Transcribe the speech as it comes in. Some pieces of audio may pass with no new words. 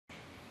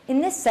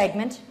In this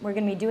segment, we're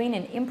going to be doing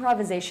an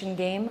improvisation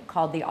game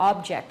called the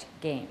Object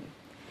Game.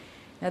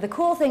 Now the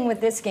cool thing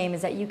with this game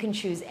is that you can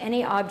choose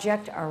any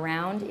object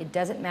around. It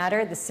doesn't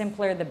matter, the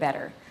simpler the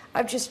better.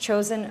 I've just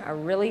chosen a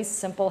really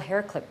simple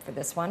hair clip for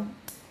this one.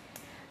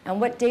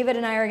 And what David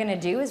and I are going to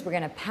do is we're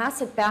going to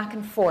pass it back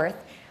and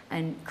forth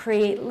and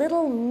create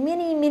little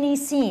mini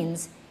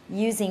scenes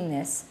using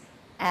this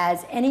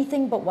as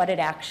anything but what it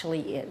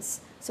actually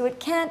is. So it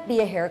can't be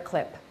a hair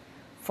clip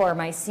for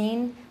my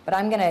scene, but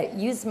I'm going to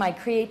use my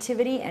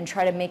creativity and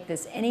try to make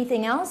this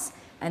anything else,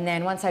 and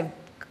then once I've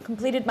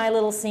completed my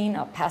little scene,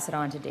 I'll pass it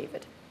on to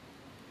David.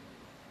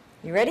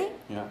 You ready?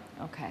 Yeah.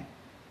 Okay.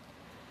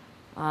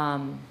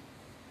 Oh,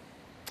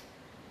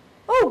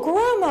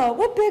 Grandma,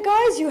 what big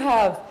eyes you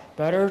have.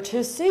 Better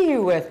to see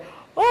you with.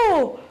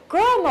 Oh,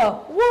 Grandma,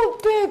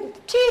 what big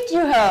teeth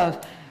you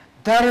have.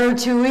 Better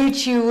to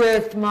eat you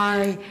with,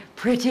 my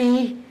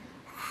pretty.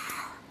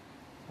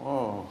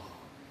 Whoa.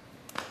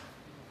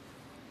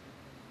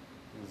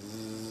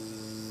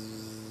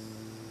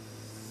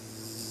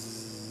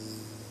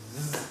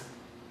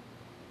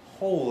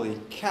 Holy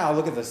cow,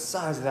 look at the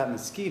size of that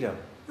mosquito.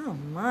 Oh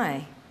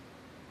my.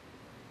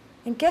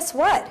 And guess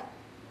what?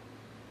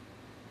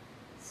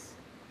 It's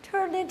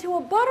turned into a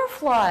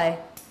butterfly.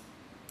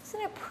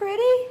 Isn't it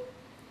pretty?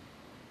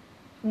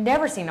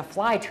 Never seen a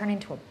fly turn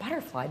into a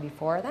butterfly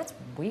before. That's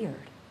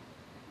weird.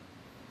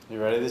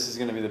 You ready? This is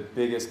going to be the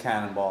biggest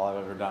cannonball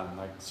I've ever done.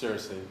 Like,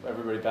 seriously,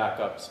 everybody back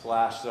up.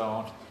 Splash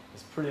zone.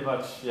 It's pretty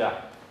much, yeah.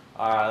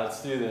 All right,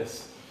 let's do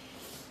this.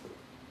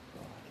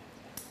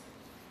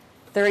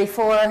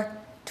 34,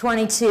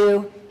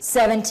 22,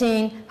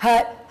 17,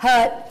 hut,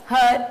 hut,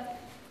 hut.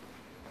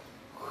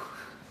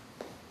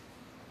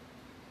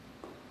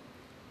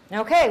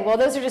 Okay, well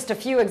those are just a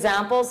few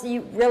examples.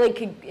 You really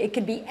could, it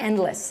could be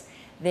endless,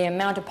 the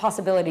amount of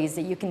possibilities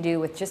that you can do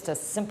with just a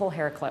simple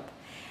hair clip.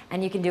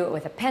 And you can do it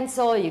with a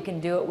pencil, you can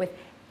do it with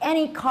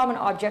any common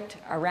object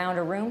around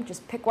a room.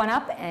 Just pick one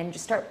up and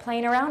just start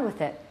playing around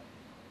with it.